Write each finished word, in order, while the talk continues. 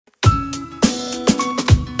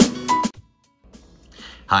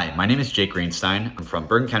Hi, my name is Jake Greenstein. I'm from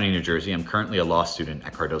Bergen County, New Jersey. I'm currently a law student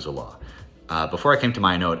at Cardozo Law. Before I came to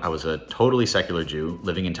Mayanot, I was a totally secular Jew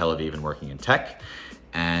living in Tel Aviv and working in tech.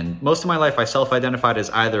 And most of my life, I self-identified as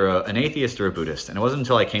either an atheist or a Buddhist. And it wasn't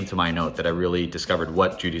until I came to Mayanot that I really discovered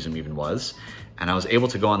what Judaism even was. And I was able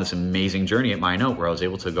to go on this amazing journey at Mayanot, where I was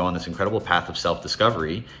able to go on this incredible path of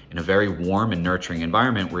self-discovery in a very warm and nurturing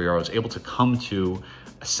environment where I was able to come to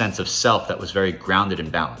a sense of self that was very grounded and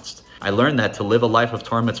balanced. I learned that to live a life of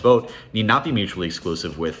Torah mitzvot need not be mutually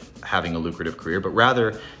exclusive with having a lucrative career, but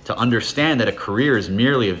rather to understand that a career is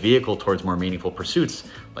merely a vehicle towards more meaningful pursuits,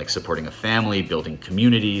 like supporting a family, building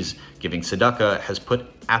communities, giving tzedakah, has put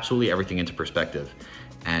absolutely everything into perspective.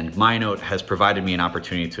 And Mayanot has provided me an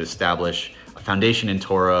opportunity to establish a foundation in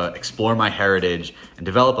Torah, explore my heritage, and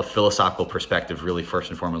develop a philosophical perspective, really first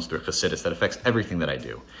and foremost through Chassidus, that affects everything that I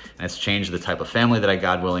do. And it's changed the type of family that I,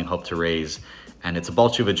 God willing, hope to raise. And it's a bal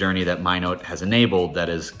tshuva journey that Mayanot has enabled that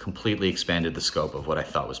has completely expanded the scope of what I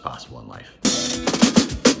thought was possible in life.